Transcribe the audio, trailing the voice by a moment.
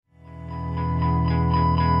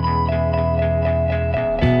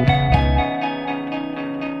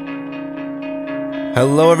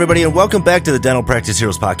Hello, everybody, and welcome back to the Dental Practice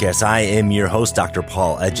Heroes Podcast. I am your host, Dr.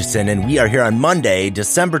 Paul Edgison, and we are here on Monday,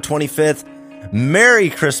 December 25th. Merry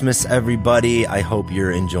Christmas, everybody. I hope you're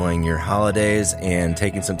enjoying your holidays and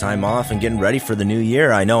taking some time off and getting ready for the new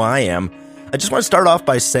year. I know I am. I just want to start off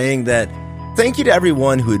by saying that thank you to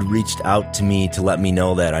everyone who had reached out to me to let me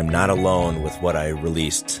know that I'm not alone with what I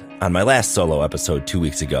released on my last solo episode 2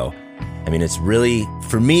 weeks ago. I mean, it's really,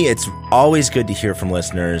 for me, it's always good to hear from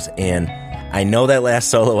listeners, and I know that last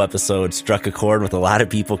solo episode struck a chord with a lot of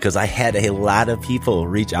people because I had a lot of people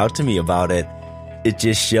reach out to me about it. It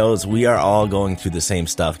just shows we are all going through the same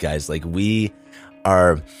stuff, guys. Like, we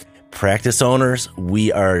are practice owners.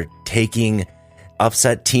 We are taking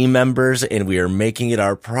upset team members and we are making it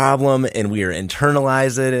our problem, and we are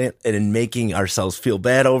internalizing it and making ourselves feel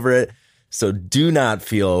bad over it. So do not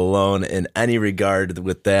feel alone in any regard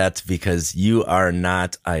with that, because you are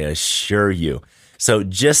not, I assure you. So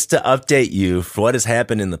just to update you for what has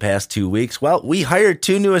happened in the past 2 weeks, well, we hired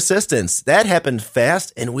 2 new assistants. That happened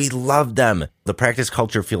fast, and we love them. The practice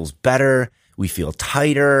culture feels better. We feel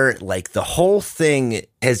tighter. Like, the whole thing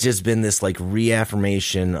has just been this like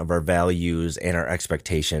reaffirmation of our values and our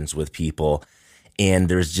expectations with people. And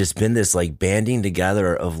there's just been this like banding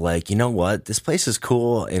together of like, you know what, this place is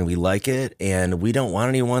cool and we like it, and we don't want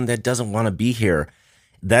anyone that doesn't want to be here.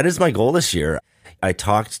 That is my goal this year. I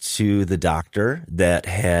talked to the doctor that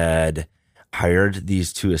had hired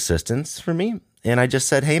these 2 assistants for me, and I just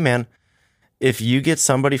said, hey man, if you get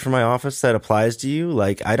somebody from my office that applies to you,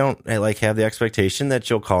 like, I don't like have the expectation that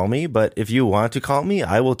you'll call me, but if you want to call me,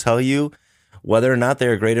 I will tell you whether or not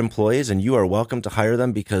they're great employees, and you are welcome to hire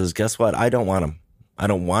them, because guess what? I don't want them. I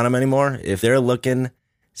don't want them anymore. If they're looking,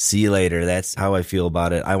 see you later. That's how I feel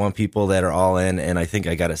about it. I want people that are all in, and I think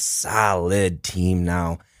I got a solid team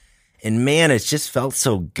now. And man, it's just felt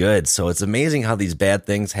so good. So it's amazing how these bad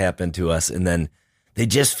things happen to us, and then they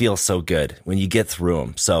just feel so good when you get through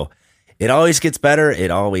them. So it always gets better. It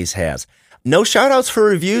always has. No shout outs for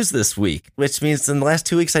reviews this week, which means in the last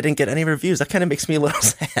 2 weeks, I didn't get any reviews. That kind of makes me a little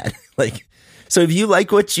sad. So if you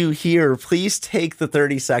like what you hear, please take the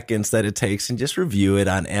 30 seconds that it takes and just review it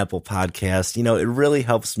on Apple Podcasts. You know, it really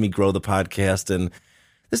helps me grow the podcast, and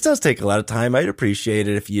this does take a lot of time. I'd appreciate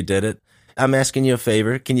it if you did it. I'm asking you a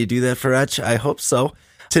favor. Can you do that for Etch? I hope so.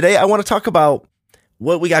 Today, I want to talk about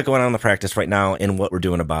what we got going on in the practice right now and what we're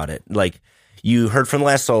doing about it. Like, you heard from the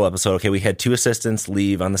last solo episode, okay, we had 2 assistants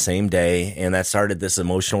leave on the same day, and that started this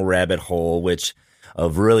emotional rabbit hole,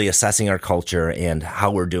 of really assessing our culture and how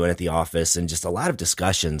we're doing at the office, and just a lot of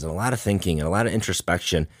discussions and a lot of thinking and a lot of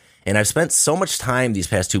introspection. And I've spent so much time these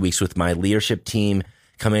past 2 weeks with my leadership team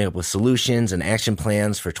coming up with solutions and action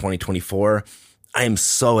plans for 2024. I am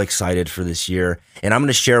so excited for this year, and I'm going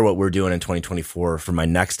to share what we're doing in 2024 for my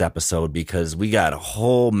next episode, because we got a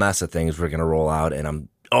whole mess of things we're going to roll out, and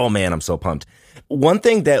I'm so pumped. One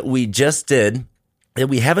thing that we just did that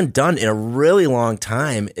we haven't done in a really long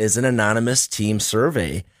time is an anonymous team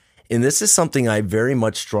survey. And this is something I very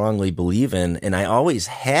much strongly believe in, and I always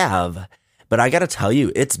have, but I got to tell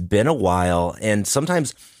you, it's been a while, and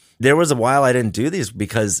sometimes there was a while I didn't do these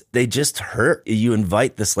because they just hurt. You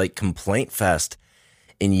invite this like complaint fest,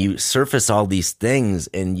 and you surface all these things,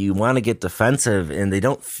 and you want to get defensive, and they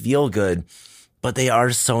don't feel good, but they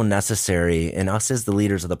are so necessary. And us as the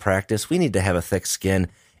leaders of the practice, we need to have a thick skin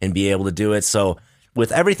and be able to do it. So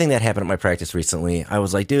with everything that happened at my practice recently, I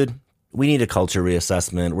was like, dude, we need a culture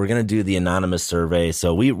reassessment. We're going to do the anonymous survey.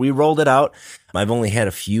 So we rolled it out. I've only had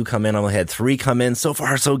a few come in. I've only had 3 come in. So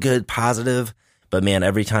far, so good, positive. But man,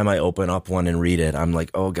 every time I open up one and read it, I'm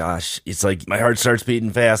like, oh gosh, it's like my heart starts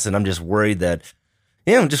beating fast, and I'm just worried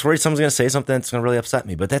someone's going to say something that's going to really upset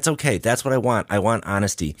me. But that's okay. That's what I want. I want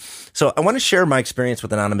honesty. So I want to share my experience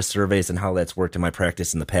with anonymous surveys and how that's worked in my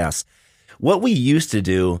practice in the past. What we used to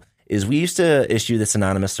do is we used to issue this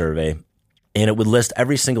anonymous survey, and it would list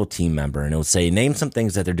every single team member, and it would say, name some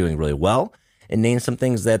things that they're doing really well, and name some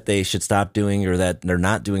things that they should stop doing or that they're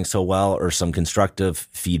not doing so well, or some constructive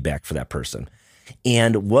feedback for that person.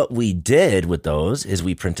 And what we did with those is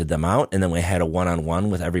we printed them out, and then we had a one-on-one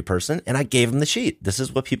with every person, and I gave them the sheet. This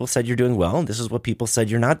is what people said you're doing well, and this is what people said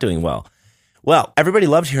you're not doing well. Well, everybody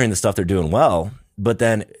loved hearing the stuff they're doing well, but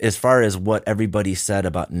then as far as what everybody said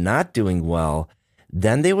about not doing well,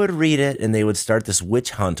 then they would read it, and they would start this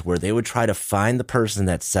witch hunt where they would try to find the person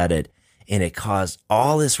that said it, and it caused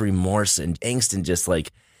all this remorse and angst, and just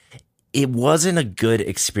like, it wasn't a good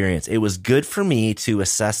experience. It was good for me to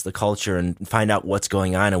assess the culture and find out what's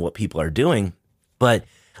going on and what people are doing, but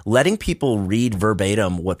letting people read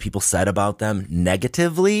verbatim what people said about them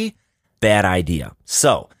negatively, bad idea.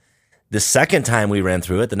 So the second time we ran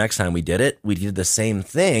through it, the next time we did the same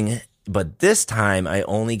thing, But this time I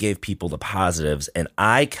only gave people the positives and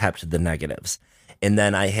I kept the negatives. And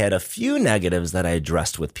then I had a few negatives that I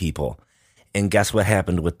addressed with people. And guess what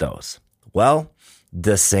happened with those? Well,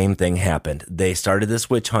 the same thing happened. They started this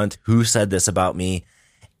witch hunt. Who said this about me?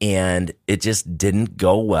 And it just didn't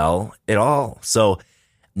go well at all. So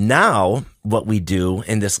now what we do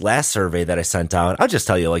in this last survey that I sent out, I'll just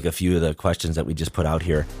tell you like a few of the questions that we just put out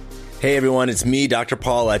here. Hey everyone, it's me, Dr.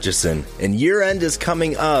 Paul Etchison, and year end is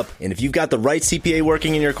coming up, and if you've got the right CPA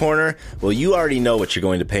working in your corner, well, you already know what you're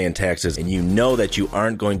going to pay in taxes, and you know that you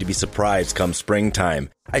aren't going to be surprised come springtime.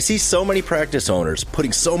 I see so many practice owners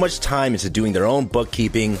putting so much time into doing their own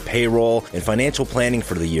bookkeeping, payroll, and financial planning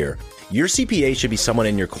for the year. Your CPA should be someone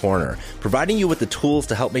in your corner, providing you with the tools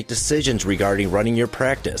to help make decisions regarding running your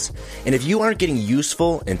practice. And if you aren't getting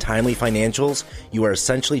useful and timely financials, you are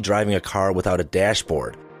essentially driving a car without a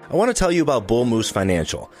dashboard. I want to tell you about Bull Moose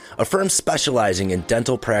Financial, a firm specializing in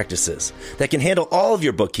dental practices that can handle all of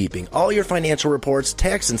your bookkeeping, all your financial reports,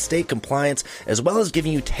 tax and state compliance, as well as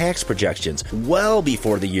giving you tax projections well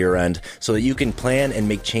before the year end so that you can plan and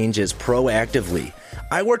make changes proactively.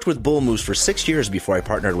 I worked with Bull Moose for 6 years before I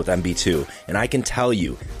partnered with MB2, and I can tell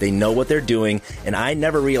you, they know what they're doing, and I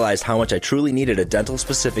never realized how much I truly needed a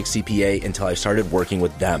dental-specific CPA until I started working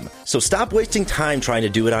with them. So stop wasting time trying to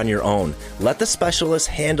do it on your own. Let the specialists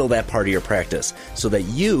handle that part of your practice so that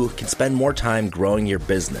you can spend more time growing your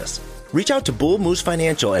business. Reach out to Bull Moose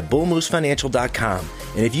Financial at bullmoosefinancial.com.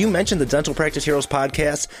 And if you mention the Dental Practice Heroes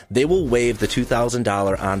podcast, they will waive the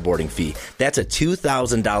 $2,000 onboarding fee. That's a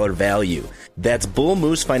 $2,000 value. That's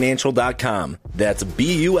bullmoosefinancial.com. That's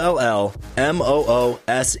BULLMOOSE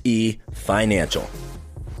Financial.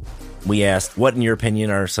 We asked, what in your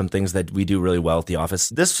opinion are some things that we do really well at the office?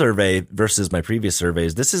 This survey versus my previous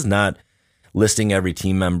surveys, this is not listing every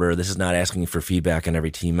team member. This is not asking for feedback on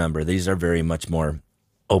every team member. These are very much more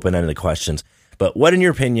open-ended questions. But what, in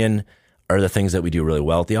your opinion, are the things that we do really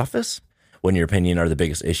well at the office? What, in your opinion, are the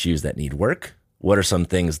biggest issues that need work? What are some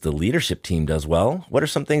things the leadership team does well? What are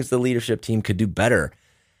some things the leadership team could do better?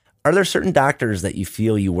 Are there certain doctors that you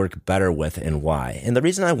feel you work better with and why? And the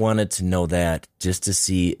reason I wanted to know that, just to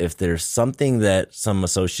see if there's something that some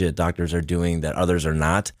associate doctors are doing that others are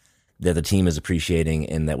not, that the team is appreciating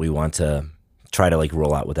and that we want to try to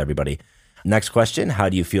roll out with everybody. Next question, how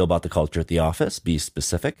do you feel about the culture at the office? Be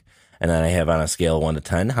specific. And then I have on a scale of 1 to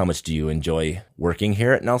 10, how much do you enjoy working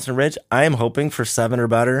here at Nelson Ridge? I am hoping for 7 or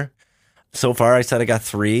better. So far, I said I got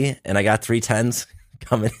 3, and I got 3 10s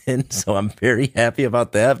coming in. So I'm very happy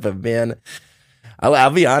about that. But man, I'll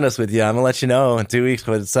be honest with you. I'm going to let you know in 2 weeks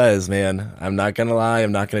what it says, man. I'm not going to lie.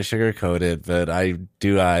 I'm not going to sugarcoat it, but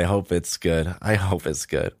I hope it's good. I hope it's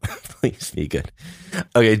good. Please be good.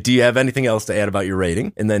 Okay. Do you have anything else to add about your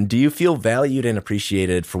rating? And then do you feel valued and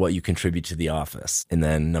appreciated for what you contribute to the office? And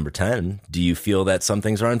then number 10, do you feel that some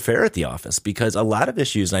things are unfair at the office? Because a lot of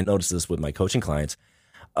issues, and I notice this with my coaching clients,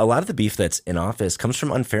 a lot of the beef that's in office comes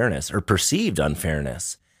from unfairness or perceived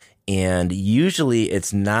unfairness. And usually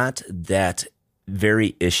it's not that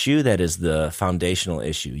very issue that is the foundational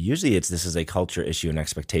issue. Usually this is a culture issue, an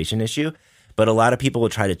expectation issue, but a lot of people will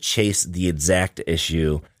try to chase the exact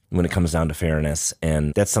issue when it comes down to fairness.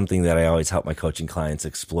 And that's something that I always help my coaching clients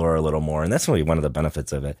explore a little more. And that's really one of the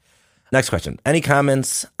benefits of it. Next question. Any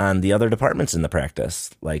comments on the other departments in the practice,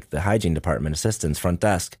 like the hygiene department, assistants, front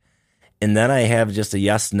desk? And then I have just a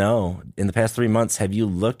yes, no. In the past 3 months, have you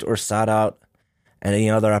looked or sought out any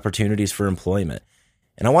other opportunities for employment?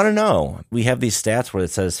 And I want to know, we have these stats where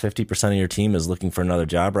it says 50% of your team is looking for another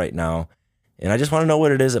job right now. And I just want to know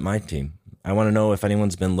what it is at my team. I want to know if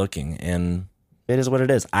anyone's been looking, and it is what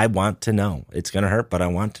it is. I want to know. It's going to hurt, but I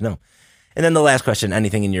want to know. And then the last question,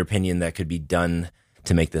 anything in your opinion that could be done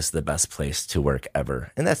to make this the best place to work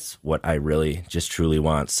ever? And that's what I really just truly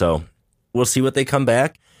want. So we'll see what they come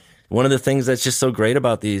back. One of the things that's just so great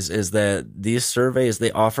about these is that these surveys,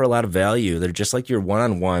 they offer a lot of value. They're just like your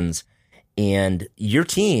one-on-ones. And your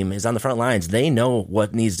team is on the front lines. They know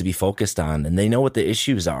what needs to be focused on, and they know what the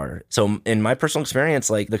issues are. So in my personal experience,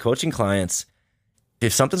 like the coaching clients,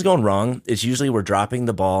 if something's going wrong, it's usually we're dropping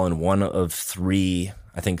the ball in one of 3,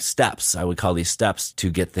 I think, steps. I would call these steps to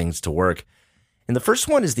get things to work. And the first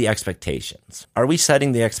one is the expectations. Are we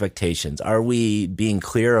setting the expectations? Are we being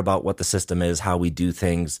clear about what the system is, how we do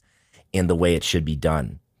things, and the way it should be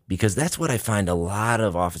done? Because that's what I find a lot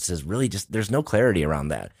of offices really just, there's no clarity around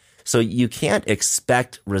that. So you can't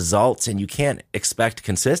expect results and you can't expect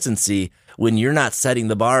consistency when you're not setting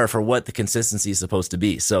the bar for what the consistency is supposed to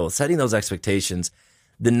be. So setting those expectations.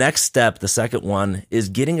 The next step, the second one, is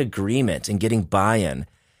getting agreement and getting buy-in.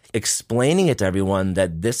 explaining it to everyone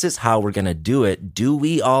that this is how we're going to do it. Do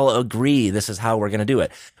we all agree this is how we're going to do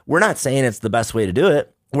it? We're not saying it's the best way to do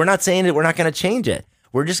it. We're not saying that we're not going to change it.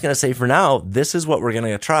 We're just going to say for now, this is what we're going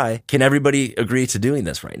to try. Can everybody agree to doing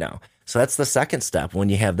this right now? So that's the second step when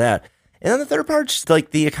you have that. And then the third part's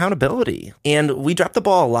like the accountability. And we drop the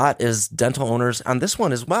ball a lot as dental owners on this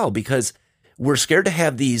one as well, because we're scared to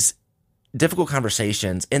have these difficult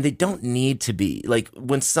conversations, and they don't need to be. Like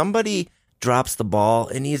when somebody drops the ball,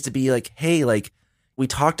 it needs to be like, hey, like we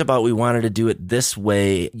talked about, we wanted to do it this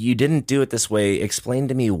way. You didn't do it this way. Explain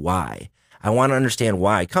to me why. I want to understand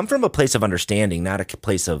why. Come from a place of understanding, not a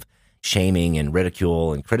place of shaming and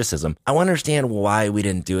ridicule and criticism. I want to understand why we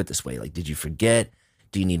didn't do it this way. Like, did you forget?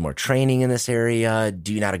 Do you need more training in this area?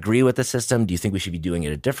 Do you not agree with the system? Do you think we should be doing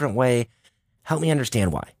it a different way? Help me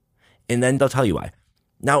understand why. And then they'll tell you why.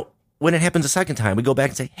 Now, when it happens a second time, we go back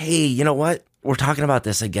and say, hey, you know what? We're talking about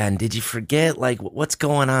this again. Did you forget? Like, what's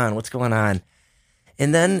going on? What's going on?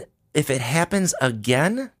 And then if it happens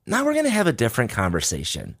again, now we're going to have a different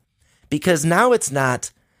conversation, because now it's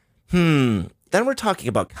not, then we're talking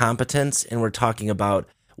about competence, and we're talking about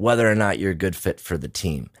whether or not you're a good fit for the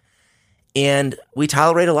team. And we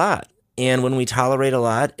tolerate a lot. And when we tolerate a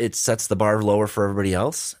lot, it sets the bar lower for everybody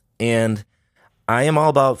else. And I am all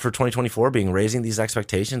about, for 2024, raising these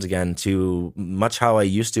expectations again to much how I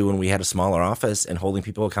used to when we had a smaller office, and holding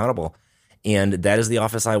people accountable. And that is the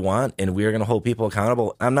office I want, and we are going to hold people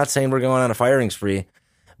accountable. I'm not saying we're going on a firing spree,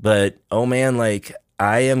 but oh man, like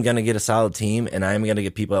I am going to get a solid team, and I'm going to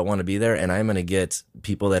get people that want to be there, and I'm going to get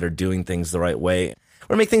people that are doing things the right way. We're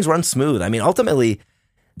going to make things run smooth. I mean, ultimately,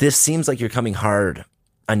 this seems like you're coming hard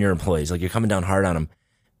on your employees, like you're coming down hard on them.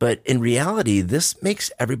 But in reality, this makes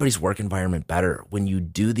everybody's work environment better when you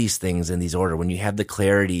do these things in these order, when you have the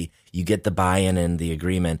clarity, you get the buy-in and the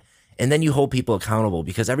agreement, and then you hold people accountable,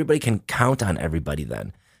 because everybody can count on everybody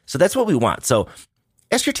then. So that's what we want. So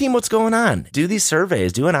ask your team what's going on. Do these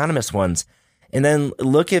surveys, do anonymous ones, and then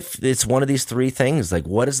look if it's one of these three things. Like,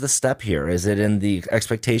 what is the step here? Is it in the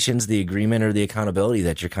expectations, the agreement, or the accountability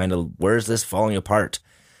that you're kind of, where is this falling apart?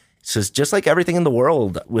 So it's just like everything in the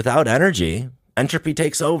world, without energy, entropy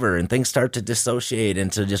takes over and things start to dissociate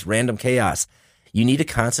into just random chaos. You need to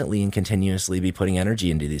constantly and continuously be putting energy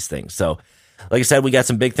into these things. So like I said, we got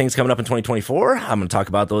some big things coming up in 2024. I'm going to talk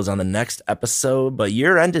about those on the next episode, but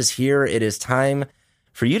year end is here. It is time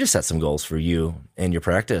for you to set some goals for you and your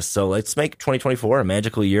practice. So let's make 2024 a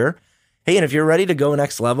magical year. Hey, and if you're ready to go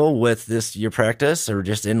next level with this, your practice, or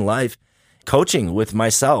just in life, coaching with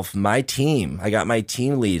myself, my team, I got my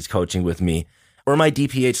team leads coaching with me, or my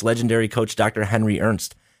DPH legendary coach, Dr. Henry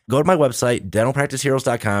Ernst. Go to my website,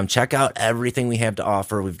 dentalpracticeheroes.com. Check out everything we have to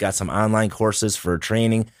offer. We've got some online courses for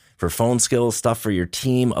training, for phone skills, stuff for your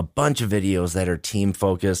team, a bunch of videos that are team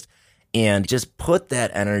focused, and just put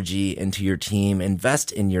that energy into your team.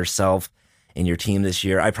 Invest in yourself and your team this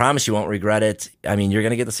year. I promise you won't regret it. I mean, you're going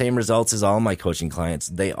to get the same results as all my coaching clients.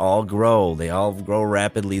 They all grow. They all grow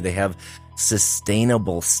rapidly. They have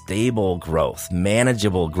sustainable, stable growth,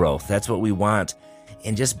 manageable growth. That's what we want.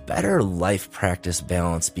 And just better life practice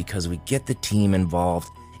balance, because we get the team involved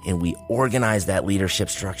and we organize that leadership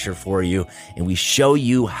structure for you, and we show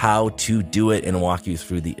you how to do it and walk you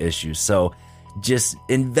through the issues. So just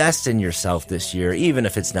invest in yourself this year, even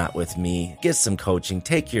if it's not with me. Get some coaching,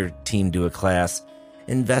 take your team to a class,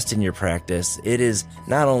 invest in your practice. It is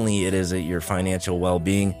not only your financial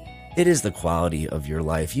well-being, it is the quality of your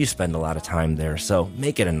life. You spend a lot of time there, so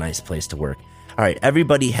make it a nice place to work. All right,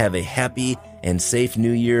 everybody have a happy and safe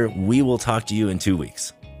new year. We will talk to you in 2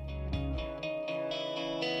 weeks.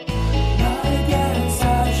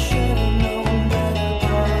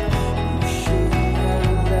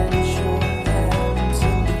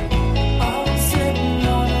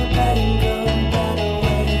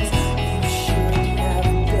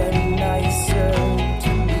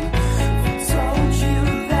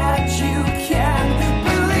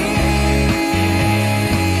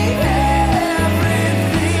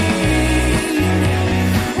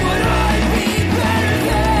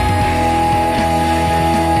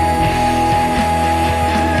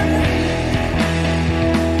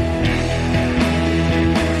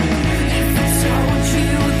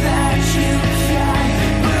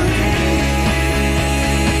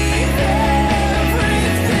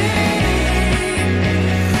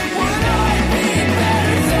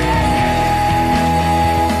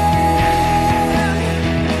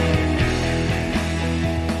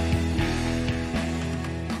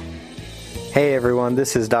 Hey everyone,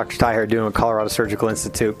 this is Dr. Tyher doing with Colorado Surgical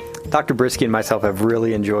Institute. Dr. Brisky and myself have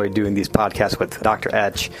really enjoyed doing these podcasts with Dr.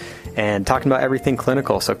 Etch, and talking about everything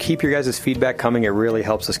clinical. So keep your guys' feedback coming. It really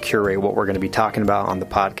helps us curate what we're going to be talking about on the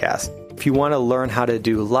podcast. If you want to learn how to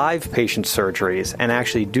do live patient surgeries and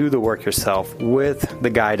actually do the work yourself with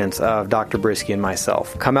the guidance of Dr. Brisky and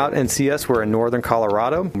myself, come out and see us. We're in northern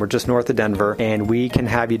Colorado. We're just north of Denver, and we can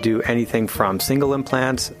have you do anything from single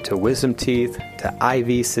implants to wisdom teeth to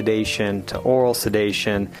IV sedation to oral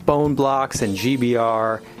sedation, bone blocks and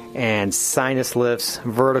GBR, and sinus lifts,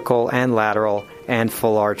 vertical and lateral, and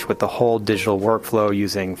full arch with the whole digital workflow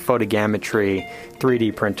using photogrammetry,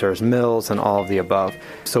 3D printers, mills, and all of the above.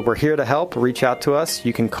 So we're here to help. Reach out to us.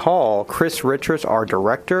 You can call Chris Richards, our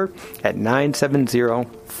director, at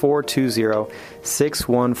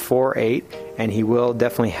 970-420-6148, and he will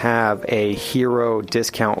definitely have a hero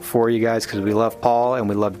discount for you guys because we love Paul and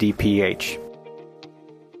we love DPH.